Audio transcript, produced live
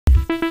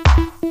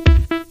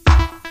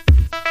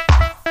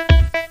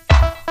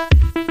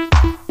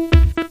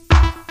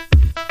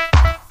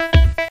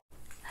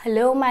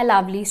my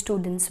lovely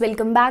students,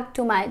 welcome back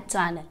to my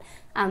channel.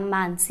 I'm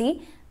Mansi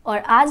और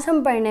आज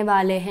हम पढ़ने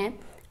वाले हैं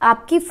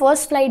आपकी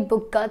फर्स्ट फ्लाइट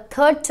बुक का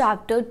third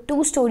chapter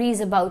two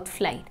stories about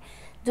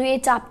flight. जो ये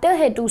चैप्टर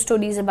है to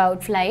stories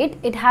about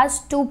flight, it has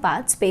two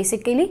parts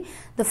basically.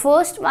 The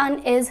first one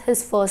is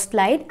his first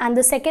flight and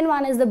the second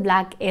one is the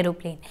black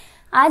aeroplane.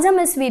 आज हम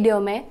इस video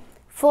में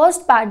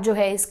first part जो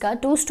है इसका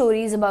टू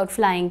स्टोरीज अबाउट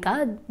फ्लाइंग का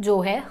जो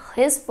है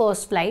हिज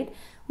फर्स्ट फ्लाइट,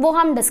 वो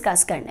हम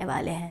डिस्कस करने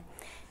वाले हैं।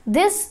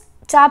 This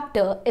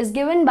chapter is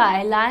given by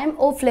Liam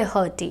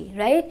O'Flaherty,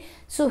 right?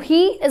 So he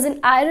is an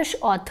Irish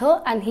author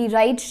and he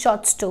writes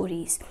short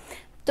stories.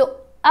 तो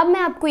अब मैं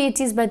आपको ये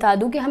चीज़ बता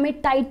दूं कि हमें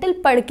टाइटल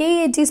पढ़ के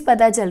ये चीज़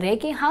पता चल रही है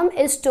कि हम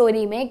इस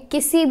स्टोरी में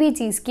किसी भी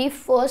चीज़ की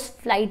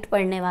फर्स्ट फ्लाइट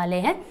पढ़ने वाले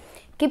हैं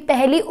कि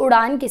पहली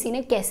उड़ान किसी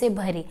ने कैसे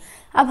भरी।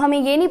 अब हमें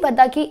ये नहीं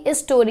पता कि इस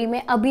स्टोरी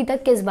में अभी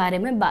तक किस बारे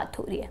में बात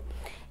हो रही है।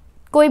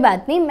 कोई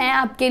बात नहीं, मैं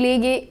आपके लिए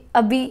ये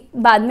अभी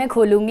बाद में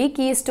खोलूँगी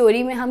कि इस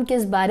स्टोरी में हम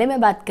किस बारे में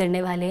बात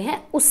करने वाले हैं।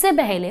 उससे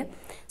पहले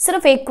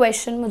सिर्फ एक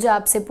क्वेश्चन मुझे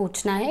आपसे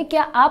पूछना है,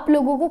 क्या आप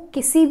लोगों को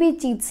किसी भी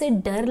चीज़ से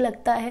डर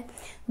लगता है?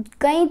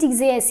 कई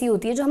चीज़ें ऐसी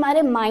होती है जो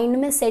हमारे माइंड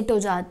में सेट हो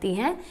जाती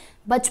हैं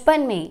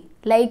बचपन में।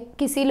 लाइक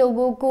किसी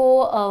लोगों को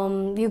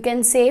यू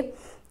कैन से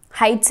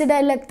हाइट से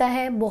डर लगता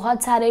है,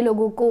 बहुत सारे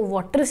लोगों को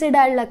वाटर से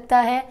डर लगता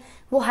है।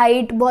 वो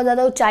हाइट बहुत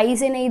ज़्यादा ऊंचाई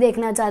से नहीं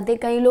देखना चाहते,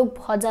 कई लोग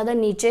बहुत ज़्यादा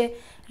नीचे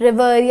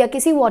रिवर या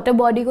किसी वाटर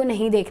बॉडी को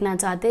नहीं देखना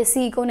चाहते,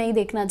 सी को नहीं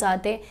देखना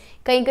चाहते।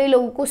 कई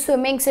लोगों को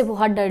स्विमिंग से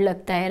बहुत डर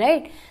लगता है,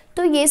 राइट?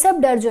 तो ये सब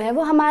डर जो है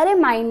वो हमारे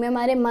माइंड में,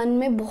 हमारे मन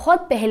में बहुत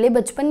पहले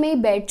बचपन में ही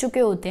बैठ चुके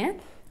होते हैं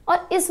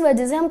और इस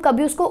वजह से हम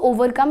कभी उसको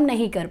ओवरकम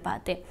नहीं कर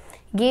पाते।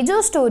 ये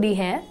जो स्टोरी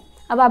है,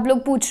 अब आप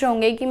लोग पूछ रहे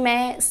होंगे कि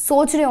मैं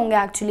सोच रहे होंगे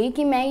एक्चुअली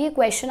कि मैं ये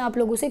क्वेश्चन आप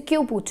लोगों से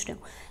क्यों पूछ रही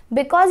हूँ।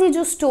 बिकॉज ये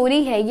जो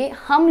स्टोरी है ये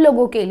हम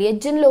लोगों के लिए,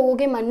 जिन लोगों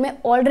के मन में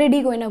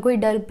ऑलरेडी कोई ना कोई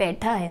डर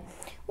बैठा है,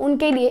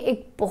 उनके लिए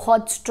एक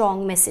बहुत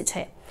स्ट्रॉन्ग मैसेज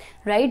है,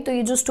 राइट? तो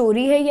ये जो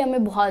स्टोरी है ये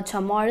हमें बहुत अच्छा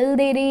मॉरल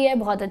दे रही है,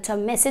 बहुत अच्छा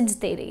मैसेज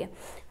दे रही है।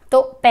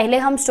 तो पहले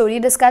हम स्टोरी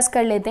डिस्कस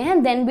कर लेते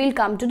हैं, then we'll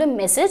come to the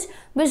message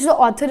which the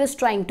author is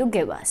trying to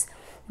give us.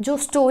 जो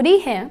स्टोरी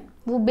है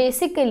वो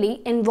बेसिकली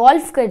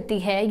इन्वॉल्व करती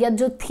है, या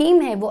जो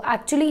थीम है वो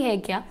एक्चुअली है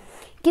क्या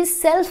कि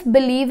self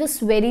believe is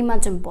very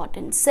much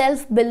important.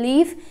 Self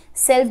believe,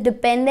 self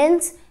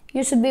dependence,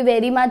 you should be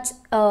very much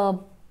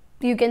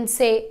you can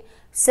say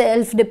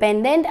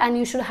self-dependent and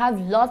you should have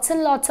lots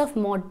and lots of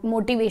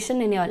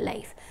motivation in your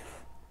life.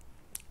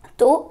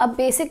 तो अब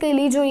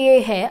basically जो ये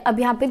है, अब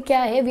यहाँ पे क्या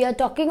है, we are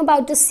talking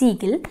about a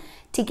seagull.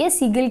 ठीक है,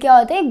 सीगल क्या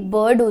होता है? एक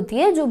बर्ड होती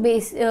है जो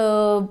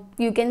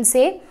यू कैन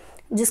से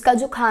जिसका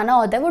जो खाना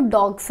होता है वो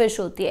डॉग फिश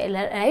होती है,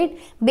 राइट?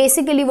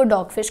 बेसिकली वो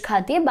डॉग फिश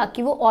खाती है,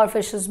 बाकी वो और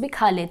फिशेस भी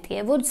खा लेती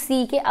है। वो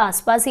सी के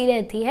आसपास ही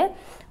रहती है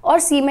और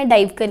सी में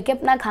डाइव करके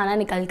अपना खाना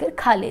निकाल कर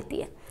खा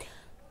लेती है।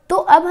 तो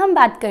अब हम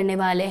बात करने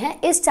वाले हैं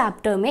इस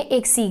चैप्टर में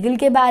एक सीगल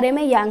के बारे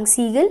में, यंग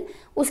सीगल,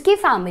 उसकी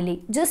फैमिली।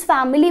 जिस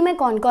फैमिली में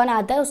कौन कौन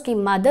आता है? उसकी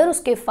मदर,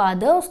 उसके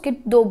फादर, उसके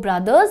 2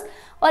 ब्रदर्स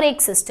और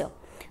एक सिस्टर,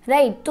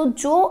 राइट? तो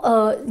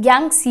जो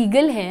यंग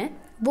सीगल है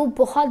वो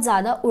बहुत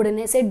ज़्यादा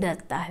उड़ने से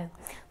डरता है।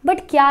 बट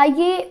क्या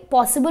ये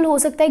पॉसिबल हो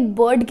सकता है एक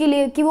बर्ड के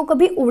लिए कि वो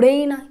कभी उड़े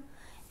ही ना?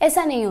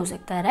 ऐसा नहीं हो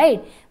सकता,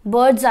 right?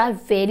 Birds are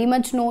very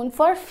much known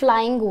for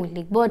flying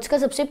only. Birds का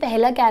सबसे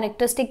पहला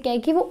कैरेक्टरिस्टिक क्या है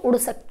कि वो उड़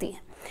सकती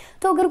हैं।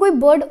 तो अगर कोई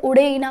बर्ड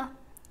उड़े ही ना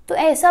तो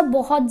ऐसा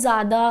बहुत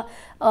ज़्यादा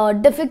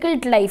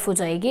डिफ़िकल्ट लाइफ हो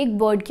जाएगी एक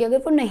बर्ड की अगर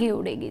वो नहीं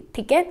उड़ेगी,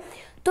 ठीक है?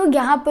 तो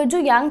यहाँ पर जो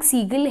यंग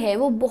सीगल है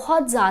वो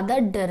बहुत ज़्यादा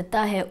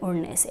डरता है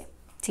उड़ने से,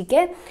 ठीक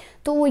है?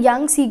 तो वो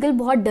यंग सीगल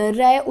बहुत डर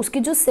रहा है। उसके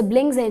जो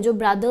सिबलिंग्स हैं, जो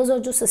ब्रदर्स और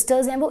जो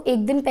सिस्टर्स हैं, वो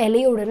एक दिन पहले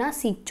ही उड़ना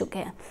सीख चुके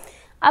हैं।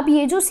 अब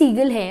ये जो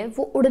सीगल है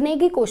वो उड़ने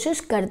की कोशिश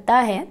करता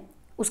है,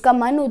 उसका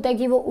मन होता है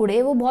कि वो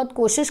उड़े, वो बहुत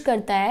कोशिश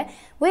करता है।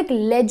 वो एक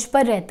लेज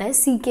पर रहता है,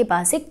 सी के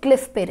पास एक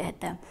क्लिफ पे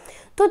रहता है।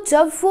 तो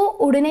जब वो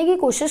उड़ने की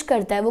कोशिश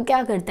करता है, वो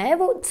क्या करता है,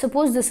 वो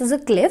suppose this is a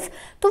cliff,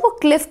 तो वो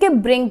क्लिफ के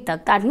ब्रिंक तक,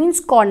 दैट मीन्स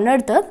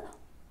कॉर्नर तक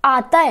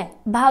आता है,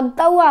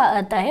 भागता हुआ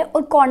आता है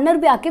और कॉर्नर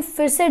पे आके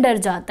फिर से डर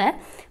जाता है।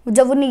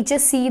 जब वो नीचे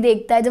सी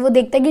देखता है, जब वो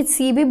देखता है कि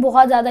सी भी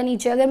बहुत ज़्यादा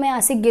नीचे, अगर मैं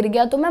यहाँ से गिर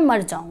गया तो मैं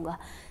मर जाऊँगा,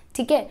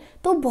 ठीक है?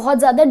 तो बहुत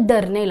ज़्यादा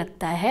डरने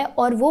लगता है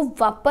और वो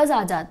वापस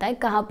आ जाता है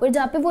कहाँ पर?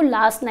 जहाँ पे वो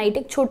लास्ट नाइट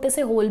एक छोटे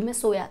से होल में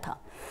सोया था,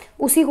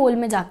 उसी होल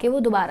में जाके वो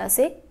दोबारा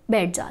से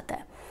बैठ जाता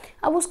है।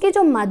 अब उसके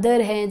जो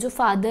मदर हैं, जो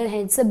फादर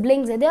हैं,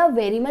 सिबलिंग्स हैं, they are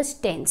very much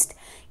tensed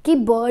कि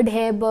बर्ड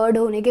है, बर्ड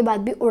होने के बाद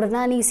भी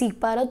उड़ना नहीं सीख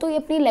पा रहा, तो ये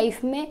अपनी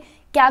लाइफ में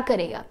क्या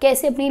करेगा,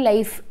 कैसे अपनी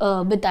लाइफ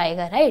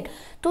बिताएगा, राइट?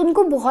 तो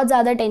उनको बहुत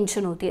ज़्यादा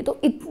टेंशन होती है। तो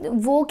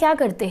वो क्या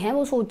करते हैं,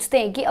 वो सोचते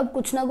हैं कि अब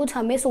कुछ ना कुछ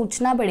हमें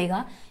सोचना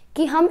पड़ेगा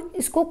कि हम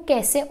इसको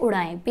कैसे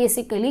उड़ाएं,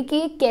 बेसिकली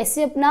कि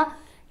कैसे अपना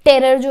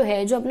टेरर जो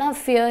है, जो अपना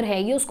फियर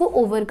है, ये उसको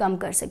ओवरकम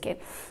कर सके।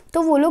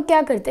 तो वो लोग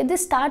क्या करते हैं, दे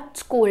स्टार्ट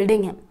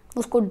स्कोल्डिंग हिम,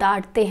 उसको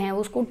डांटते हैं,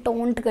 उसको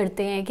टोंट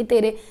करते हैं कि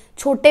तेरे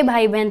छोटे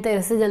भाई बहन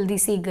तेरे से जल्दी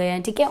सीख गए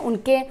हैं, ठीक है?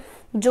 उनके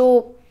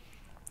जो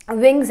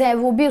विंग्स हैं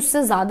वो भी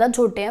उससे ज़्यादा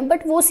छोटे हैं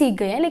बट वो सीख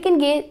गए हैं, लेकिन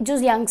ये जो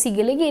यंग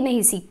सीगल है ये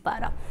नहीं सीख पा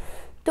रहा।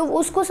 तो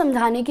उसको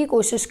समझाने की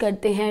कोशिश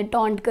करते हैं,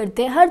 टॉन्ट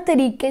करते हैं,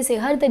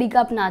 हर तरीका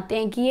अपनाते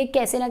हैं कि ये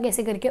कैसे ना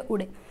कैसे करके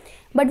उड़े,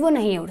 बट वो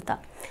नहीं उड़ता।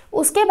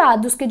 उसके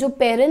बाद उसके जो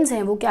पेरेंट्स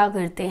हैं वो क्या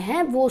करते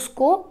हैं, वो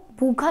उसको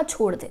भूखा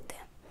छोड़ देते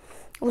हैं,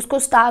 उसको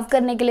स्टार्व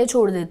करने के लिए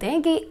छोड़ देते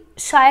हैं कि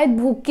शायद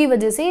भूख की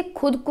वजह से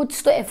खुद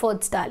कुछ तो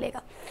एफर्ट्स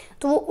डालेगा,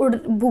 तो वो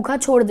भूखा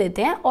छोड़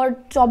देते हैं और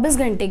 24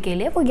 घंटे के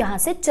लिए वो यहाँ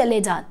से चले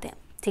जाते हैं।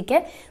 ठीक है,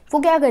 वो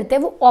क्या करते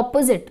हैं, वो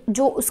ऑपोजिट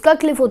जो उसका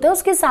क्लिफ होता है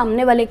उसके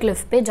सामने वाले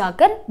क्लिफ पे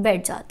जाकर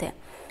बैठ जाते हैं।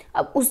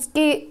 अब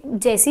उसकी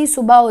जैसी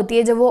सुबह होती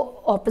है, जब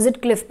वो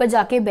ऑपोजिट क्लिफ पर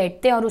जाके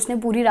बैठते हैं और उसने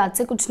पूरी रात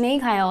से कुछ नहीं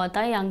खाया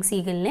होता यंग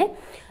सीगल ने,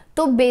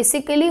 तो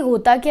बेसिकली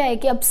होता क्या है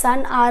कि अब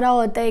सन आ रहा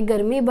होता है,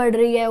 गर्मी बढ़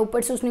रही है,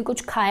 ऊपर से उसने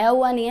कुछ खाया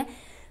हुआ नहीं है,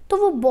 तो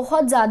वो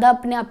बहुत ज़्यादा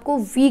अपने आप को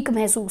वीक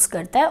महसूस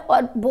करता है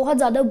और बहुत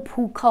ज़्यादा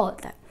भूखा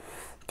होता है।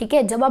 ठीक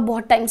है, जब आप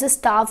बहुत टाइम से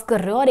स्टार्व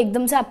कर रहे हो और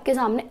एकदम से आपके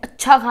सामने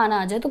अच्छा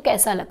खाना आ जाए तो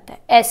कैसा लगता है,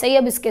 ऐसा ही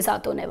अब इसके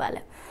साथ होने वाला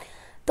है।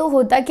 तो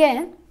होता क्या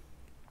है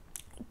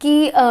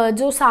कि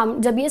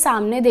जब ये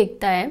सामने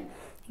देखता है,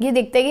 ये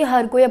देखता है कि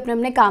हर कोई अपने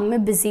अपने काम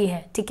में बिजी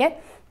है। ठीक है,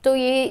 तो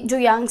ये जो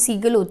यंग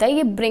सीगल होता है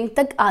ये ब्रिंक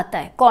तक आता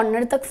है,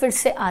 कॉर्नर तक फिर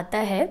से आता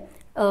है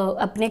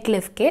अपने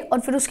क्लिफ के, और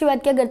फिर उसके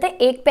बाद क्या करता है,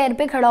 एक पैर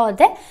पे खड़ा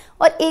होता है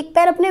और एक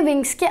पैर अपने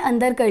विंग्स के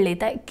अंदर कर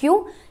लेता है। क्यों?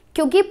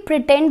 क्योंकि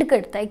प्रिटेंड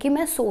करता है कि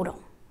मैं सो रहा हूँ।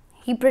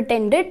 ही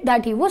pretended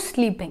that he was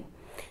sleeping.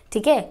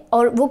 ठीक है,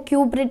 और वो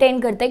क्यों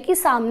प्रिटेंड करता है कि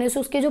सामने से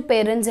उसके जो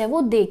पेरेंट्स हैं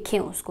वो देखें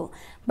उसको,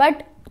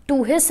 बट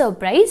टू हिज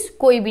सरप्राइज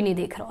कोई भी नहीं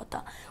देख रहा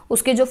होता।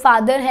 उसके जो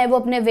फादर हैं वो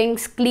अपने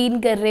विंग्स क्लीन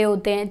कर रहे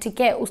होते हैं।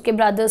 ठीक है, उसके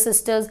ब्रदर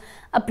सिस्टर्स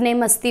अपने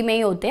मस्ती में ही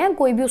होते हैं,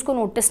 कोई भी उसको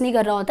नोटिस नहीं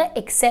कर रहा होता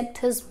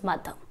एक्सेप्ट हिज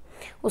मदर।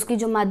 उसकी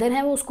जो मदर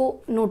है वो उसको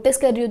नोटिस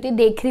कर रही होती है,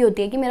 देख रही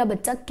होती है कि मेरा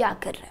बच्चा क्या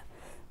कर रहा है।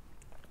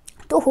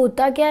 तो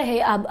होता क्या है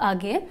अब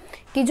आगे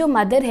कि जो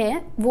मदर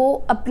है वो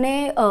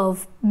अपने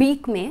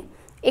बीक में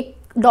एक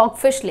डॉग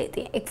फिश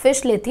लेती है, एक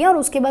फ़िश लेती है और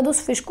उसके बाद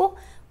उस फिश को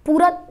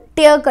पूरा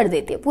टेयर कर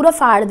देती है, पूरा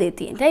फाड़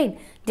देती है। राइट,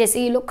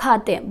 जैसे ये लोग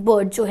खाते हैं,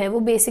 बर्ड जो है वो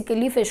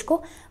बेसिकली फ़िश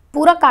को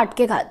पूरा काट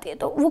के खाती है।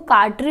 तो वो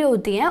काट रही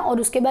होती हैं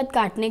और उसके बाद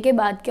काटने के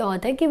बाद क्या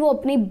होता है कि वो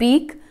अपनी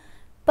बीक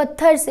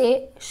पत्थर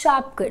से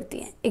शार्प करती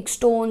है, एक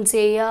स्टोन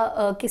से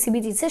या किसी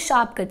भी चीज़ से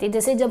शार्प करती है।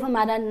 जैसे जब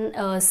हमारा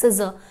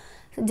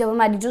जब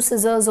हमारी जो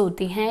सिजर्स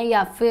होती हैं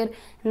या फिर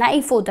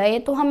नाइफ होता है,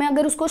 तो हमें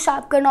अगर उसको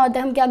शार्प करना होता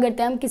है हम क्या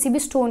करते हैं, हम किसी भी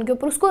स्टोन के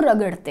ऊपर उसको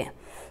रगड़ते हैं।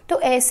 तो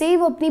ऐसे ही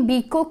वो अपनी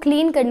बीक को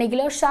क्लीन करने के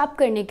लिए और शार्प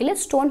करने के लिए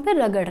स्टोन पे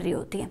रगड़ रही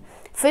होती है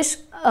फिश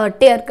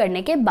टेयर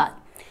करने के बाद।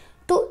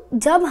 तो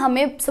जब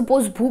हमें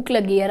सपोज भूख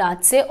लगी है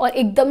रात से और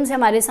एकदम से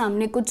हमारे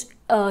सामने कुछ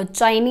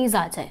चाइनीज़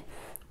आ जाए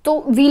तो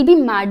we'll B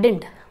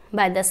मैडेंड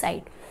by the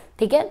side.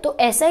 ठीक है, तो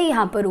ऐसा ही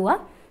यहाँ पर हुआ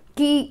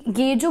कि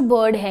ये जो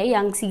बर्ड है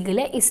यंग सीगल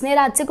है, इसने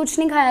रात से कुछ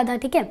नहीं खाया था।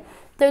 ठीक है,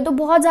 तो ये तो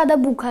बहुत ज़्यादा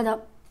भूखा था।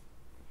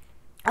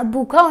 अब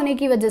भूखा होने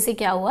की वजह से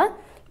क्या हुआ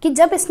कि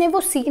जब इसने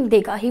वो सीन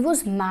देखा, he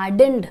was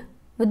मैडेंड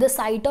with the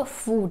site of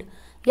food.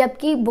 ये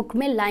आपकी बुक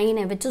में लाइन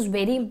है विच इज़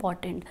वेरी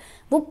इंपॉर्टेंट।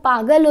 वो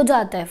पागल हो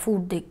जाता है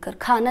फूड देखकर,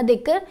 खाना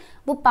देखकर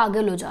वो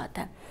पागल हो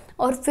जाता है।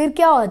 और फिर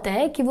क्या होता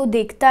है कि वो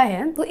देखता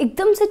है, वो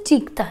एकदम से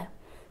चीखता है।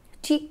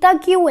 चीखता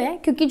क्यों है?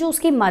 क्योंकि जो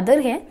उसकी मदर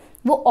है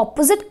वो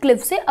ऑपोजिट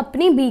क्लिफ से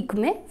अपनी बीक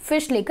में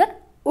फिश लेकर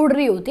उड़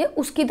रही होती है,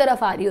 उसकी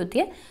तरफ आ रही होती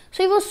है।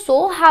 सो he was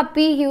so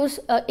happy, he was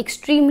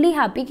extremely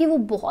happy कि वो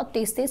बहुत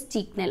तेज तेज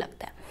चीखने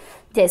लगता है।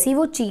 जैसे ही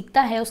वो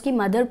चीखता है, उसकी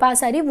मदर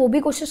पास आ रही है, वो भी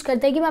कोशिश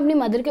करता है कि मैं अपनी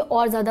मदर के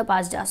और ज़्यादा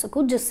पास जा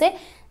सकूँ, जिससे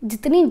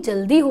जितनी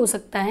जल्दी हो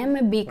सकता है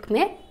मैं बीक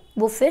में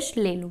वो फिश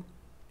ले लूँ।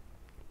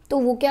 तो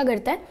वो क्या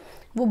करता है,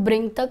 वो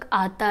ब्रिंक तक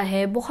आता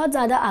है, बहुत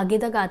ज़्यादा आगे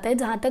तक आता है,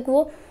 जहाँ तक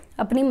वो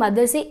अपनी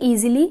मदर से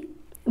ईजिली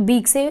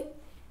बीक से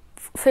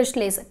फिश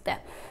ले सकता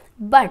है।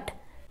 But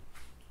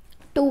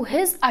to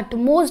his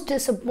utmost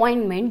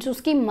disappointment, जो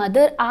उसकी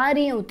मदर आ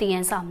रही होती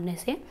हैं सामने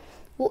से,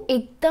 वो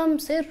एकदम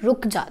से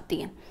रुक जाती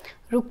हैं।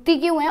 रुकती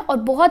क्यों है? और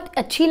बहुत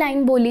अच्छी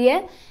लाइन बोली है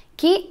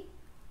कि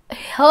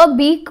हर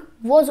beak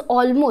was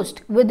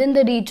almost with in the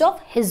reach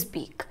of his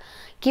beak,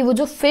 कि वो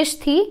जो फिश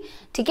थी,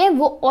 ठीक है,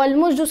 वो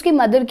ऑलमोस्ट जो उसकी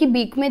मदर की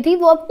बीक में थी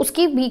वो अब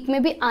उसकी बीक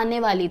में भी आने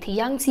वाली थी,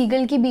 यंग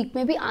सीगल की बीक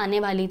में भी आने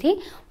वाली थी।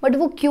 बट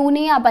वो क्यों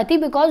नहीं आ पाती?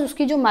 बिकॉज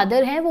उसकी जो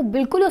मदर है वो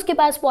बिल्कुल उसके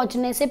पास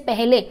पहुंचने से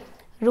पहले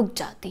रुक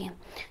जाती हैं।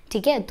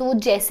 ठीक है, तो वो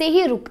जैसे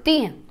ही रुकती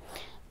हैं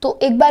तो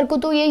एक बार को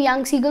तो ये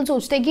यंग सीगल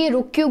सोचते हैं कि ये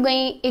रुक क्यों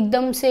गई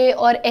एकदम से,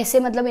 और ऐसे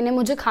मतलब इन्हें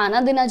मुझे खाना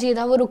देना चाहिए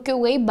था, वो रुक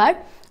क्यों गई। बट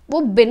वो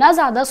बिना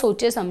ज़्यादा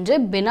सोचे समझे,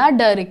 बिना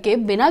डर के,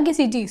 बिना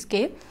किसी चीज़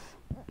के,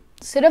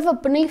 सिर्फ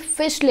अपनी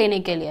फिश लेने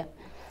के लिए,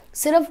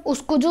 सिर्फ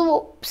उसको जो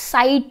वो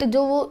साइट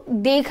जो वो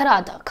देख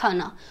रहा था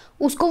खाना,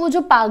 उसको वो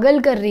जो पागल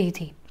कर रही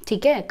थी,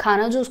 ठीक है,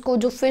 खाना जो उसको,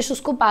 जो फिश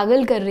उसको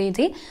पागल कर रही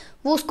थी,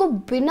 वो उसको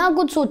बिना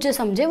कुछ सोचे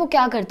समझे वो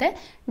क्या करता है,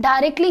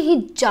 directly he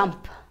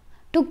jump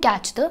to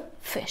catch the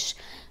fish.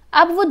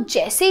 अब वो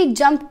जैसे ही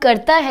जंप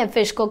करता है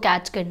फिश को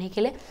कैच करने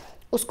के लिए,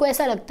 उसको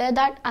ऐसा लगता है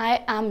that I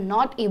am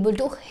not able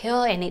to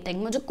hear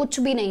anything, मुझे कुछ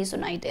भी नहीं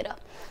सुनाई दे रहा।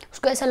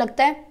 उसको ऐसा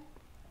लगता है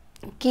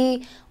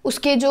कि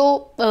उसके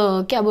जो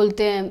क्या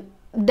बोलते हैं,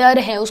 डर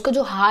है, उसका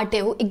जो हार्ट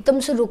है वो एकदम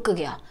से रुक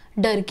गया,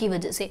 डर की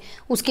वजह से।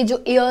 उसके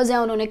जो ईयर्स हैं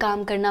उन्होंने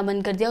काम करना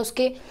बंद कर दिया,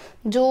 उसके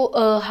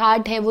जो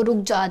हार्ट है वो रुक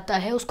जाता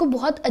है, उसको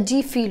बहुत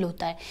अजीब फील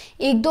होता है।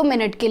 1-2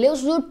 मिनट के लिए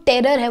उस जो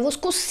टेरर है वो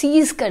उसको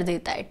सीज कर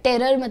देता है।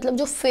 टेरर मतलब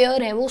जो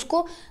फेयर है वो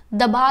उसको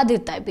दबा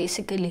देता है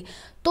बेसिकली।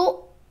 तो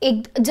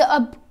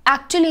अब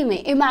एक्चुअली में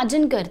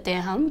इमेजिन करते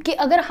हैं हम कि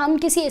अगर हम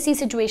किसी ऐसी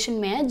सिचुएशन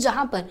में हैं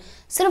जहाँ पर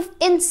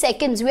सिर्फ in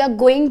seconds we are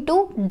going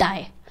to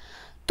die,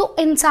 तो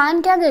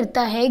इंसान क्या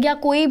करता है, या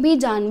कोई भी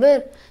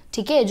जानवर,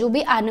 ठीक है, जो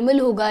भी एनिमल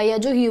होगा या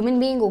जो ह्यूमन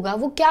बीइंग होगा,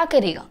 वो क्या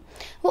करेगा,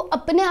 वो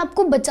अपने आप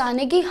को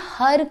बचाने की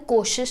हर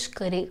कोशिश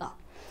करेगा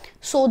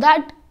सो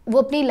दैट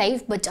वो अपनी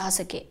लाइफ बचा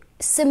सके।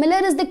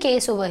 Similar is the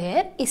case over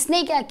here.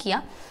 इसने क्या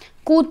किया,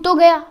 कूद तो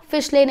गया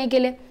फिश लेने के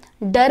लिए,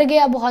 डर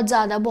गया बहुत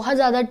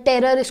ज़्यादा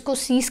टेरर इसको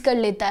सीज कर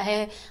लेता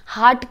है,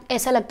 हार्ट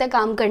ऐसा लगता है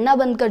काम करना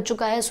बंद कर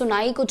चुका है,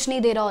 सुनाई कुछ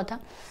नहीं दे रहा होता।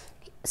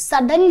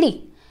 सडनली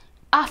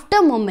आफ्टर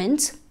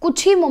मोमेंट्स,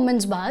 कुछ ही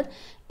मोमेंट्स बाद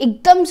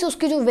एकदम से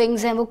उसके जो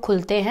विंग्स हैं वो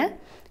खुलते हैं,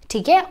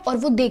 ठीक है, और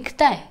वो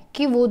देखता है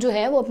कि वो जो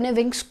है वो अपने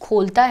विंग्स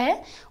खोलता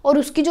है और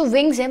उसकी जो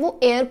विंग्स हैं वो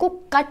एयर को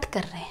कट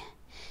कर रहे हैं,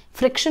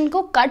 फ्रिक्शन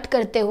को कट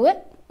करते हुए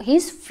he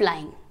is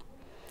flying.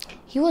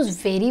 He was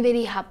very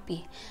very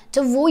happy.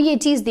 जब वो ये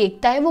चीज़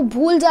देखता है वो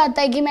भूल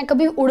जाता है कि मैं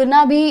कभी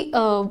उड़ना भी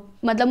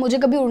मतलब मुझे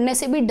कभी उड़ने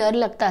से भी डर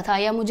लगता था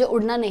या मुझे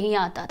उड़ना नहीं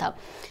आता था।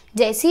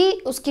 जैसे ही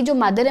उसकी जो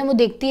मदर है वो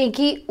देखती है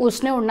कि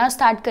उसने उड़ना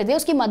स्टार्ट कर दिया,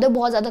 उसकी मदर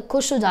बहुत ज़्यादा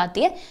खुश हो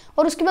जाती है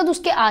और उसके बाद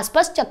उसके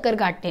आसपास चक्कर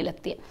काटने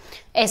लगती है।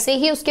 ऐसे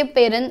ही उसके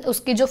पेरेंट्स,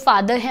 उसके जो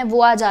फादर हैं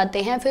वो आ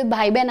जाते हैं, फिर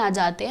भाई बहन आ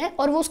जाते हैं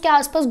और वो उसके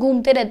आसपास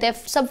घूमते रहते हैं,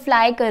 सब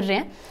फ्लाई कर रहे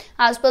हैं,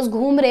 आसपास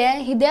घूम रहे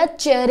हैं। They are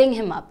chairing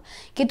him up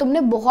कि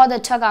तुमने बहुत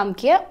अच्छा काम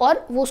किया,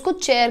 और वो उसको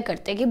चेयर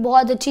करते हैं कि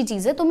बहुत अच्छी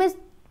चीज़ है, तुम्हें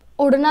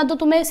उड़ना तो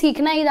तुम्हें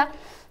सीखना ही था।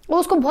 वो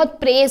उसको बहुत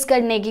प्रेज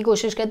करने की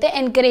कोशिश करते हैं,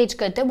 एनकरेज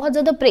करते हैं, बहुत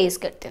ज़्यादा प्रेज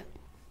करते हैं।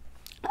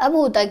 अब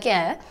होता क्या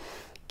है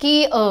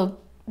कि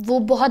वो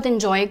बहुत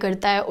इन्जॉय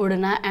करता है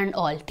उड़ना एंड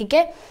ऑल, ठीक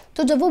है।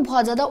 तो जब वो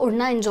बहुत ज़्यादा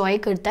उड़ना इन्जॉय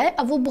करता है,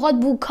 अब वो बहुत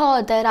भूखा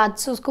होता है, रात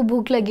से उसको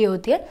भूख लगी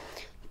होती है,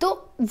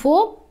 तो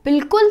वो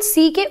बिल्कुल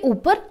सी के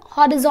ऊपर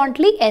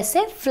हॉरिजॉन्टली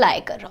ऐसे फ्लाई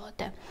कर रहा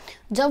होता है।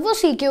 जब वो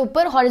सी के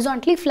ऊपर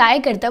हॉरिजॉन्टली फ्लाई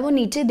करता है, वो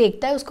नीचे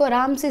देखता है, उसको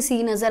आराम से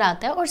सी नज़र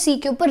आता है और सी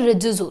के ऊपर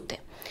रिजेस होते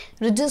हैं।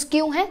 रिजेस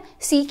क्यों है?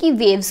 सी की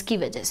वेव्स की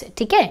वजह से,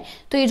 ठीक है।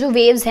 तो ये जो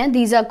वेव्स हैं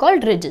दीज आर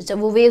कॉल्ड रिजेस। जब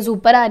वो वेव्स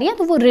ऊपर आ रही है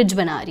तो वो रिज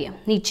बना रही है,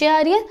 नीचे आ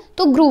रही है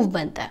तो ग्रूव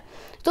बनता है।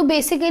 तो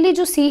बेसिकली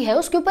जो सी है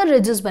उसके ऊपर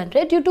रिजेस बन रहे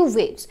हैं ड्यू टू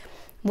वेव्स।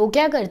 वो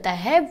क्या करता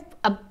है,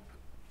 अब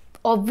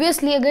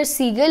ऑब्वियसली अगर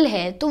सीगल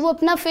है तो वो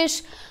अपना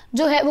फिश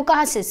जो है वो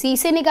कहाँ से, सी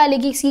से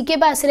निकालेगी, सी के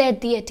पास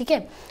रहती है, ठीक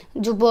है,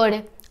 जो बर्ड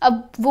है।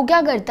 अब वो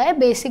क्या करता है,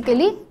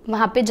 बेसिकली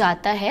वहाँ पे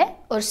जाता है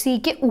और सी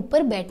के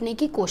ऊपर बैठने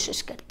की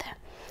कोशिश करता है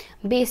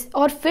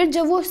और फिर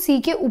जब वो सी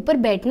के ऊपर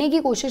बैठने की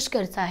कोशिश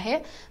करता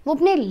है, वो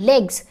अपने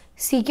लेग्स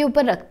सी के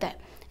ऊपर रखता है।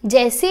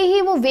 जैसे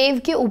ही वो वेव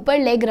के ऊपर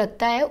लेग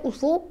रखता है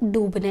वो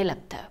डूबने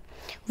लगता है,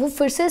 वो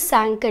फिर से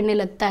सैंक करने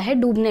लगता है,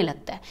 डूबने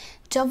लगता है।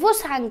 जब वो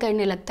सैंक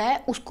करने लगता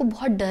है उसको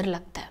बहुत डर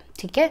लगता है,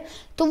 ठीक है,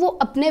 तो वो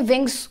अपने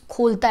विंग्स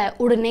खोलता है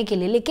उड़ने के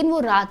लिए, लेकिन वो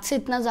रात से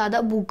इतना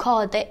ज़्यादा भूखा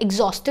होता है,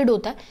 एग्जॉस्टेड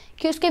होता है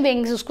कि उसके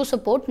विंग्स उसको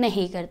सपोर्ट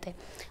नहीं करते।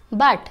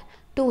 बट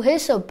टू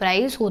हिज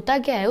सरप्राइज होता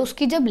क्या है,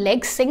 उसकी जब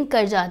लेग सिंक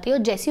कर जाती है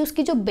और जैसी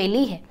उसकी जो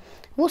बेली है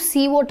वो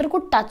सी वाटर को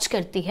टच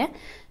करती है,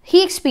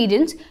 ही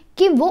एक्सपीरियंस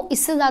कि वो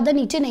इससे ज़्यादा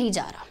नीचे नहीं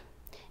जा रहा,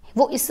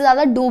 वो इससे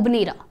ज़्यादा डूब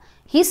नहीं रहा,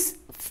 ही इज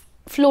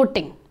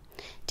फ्लोटिंग,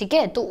 ठीक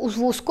है। तो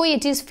उसको ये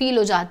चीज़ फील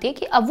हो जाती है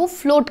कि अब वो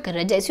फ्लोट कर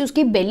रहा है। जैसे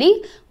उसकी बेली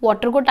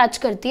वाटर को टच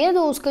करती है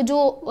तो उसका जो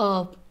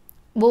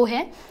वो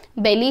है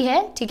बेली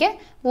है, ठीक है,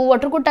 वो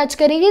वाटर को टच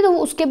करेगी तो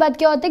उसके बाद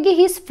क्या होता है कि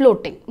ही इज़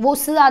फ्लोटिंग, वो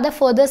उससे ज़्यादा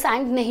फर्दर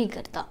सैंक नहीं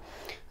करता।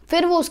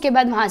 फिर वो उसके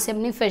बाद वहाँ से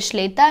अपनी फिश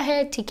लेता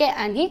है, ठीक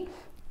है, and he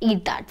eat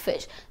that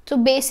fish. तो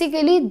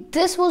basically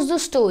this was the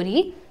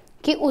story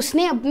कि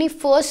उसने अपनी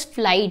फर्स्ट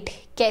फ्लाइट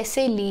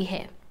कैसे ली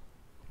है,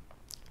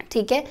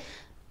 ठीक है।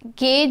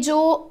 ये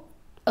जो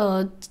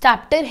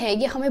चैप्टर है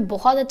ये हमें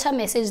बहुत अच्छा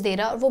मैसेज दे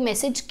रहा है, और वो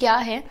मैसेज क्या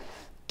है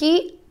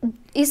कि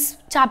इस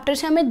चैप्टर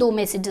से हमें 2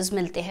 मैसेजेस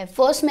मिलते हैं।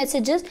 First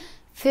message is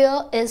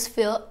fear is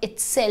fear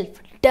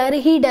itself, डर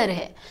ही डर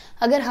है।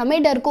 अगर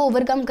हमें डर को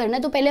ओवरकम करना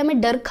है तो पहले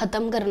हमें डर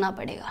खत्म करना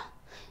पड़ेगा,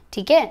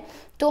 ठीक है।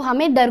 तो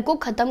हमें डर को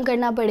ख़त्म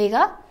करना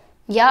पड़ेगा,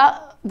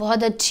 या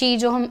बहुत अच्छी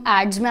जो हम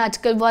एड्स में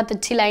आजकल बहुत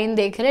अच्छी लाइन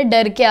देख रहे हैं,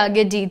 डर के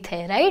आगे जीत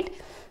है, राइट।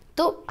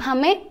 तो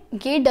हमें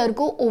ये डर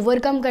को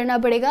ओवरकम करना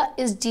पड़ेगा,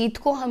 इस जीत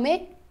को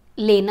हमें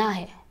लेना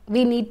है,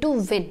 वी नीड टू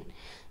विन,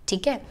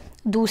 ठीक है।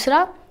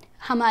 दूसरा,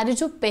 हमारे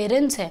जो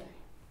पेरेंट्स हैं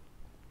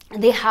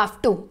दे हैव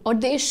टू और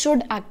दे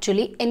शुड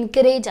एक्चुअली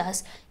एनकरेज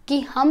अस कि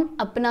हम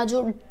अपना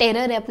जो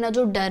टेरर है, अपना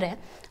जो डर है,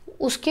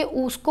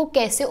 उसको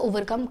कैसे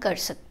ओवरकम कर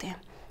सकते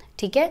हैं,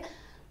 ठीक है।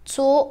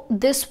 So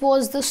this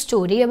was the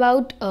story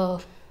about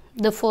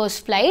the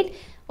first flight.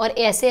 और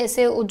ऐसे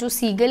ऐसे वो जो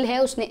सीगल है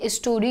उसने इस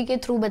स्टोरी के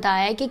थ्रू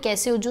बताया है कि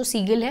कैसे वो जो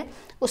सीगल है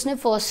उसने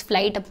फर्स्ट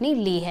फ्लाइट अपनी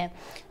ली है।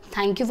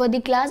 Thank you for the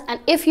class,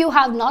 and if you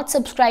have not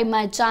subscribed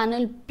my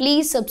channel,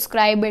 please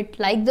subscribe it,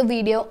 like the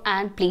video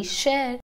and please share.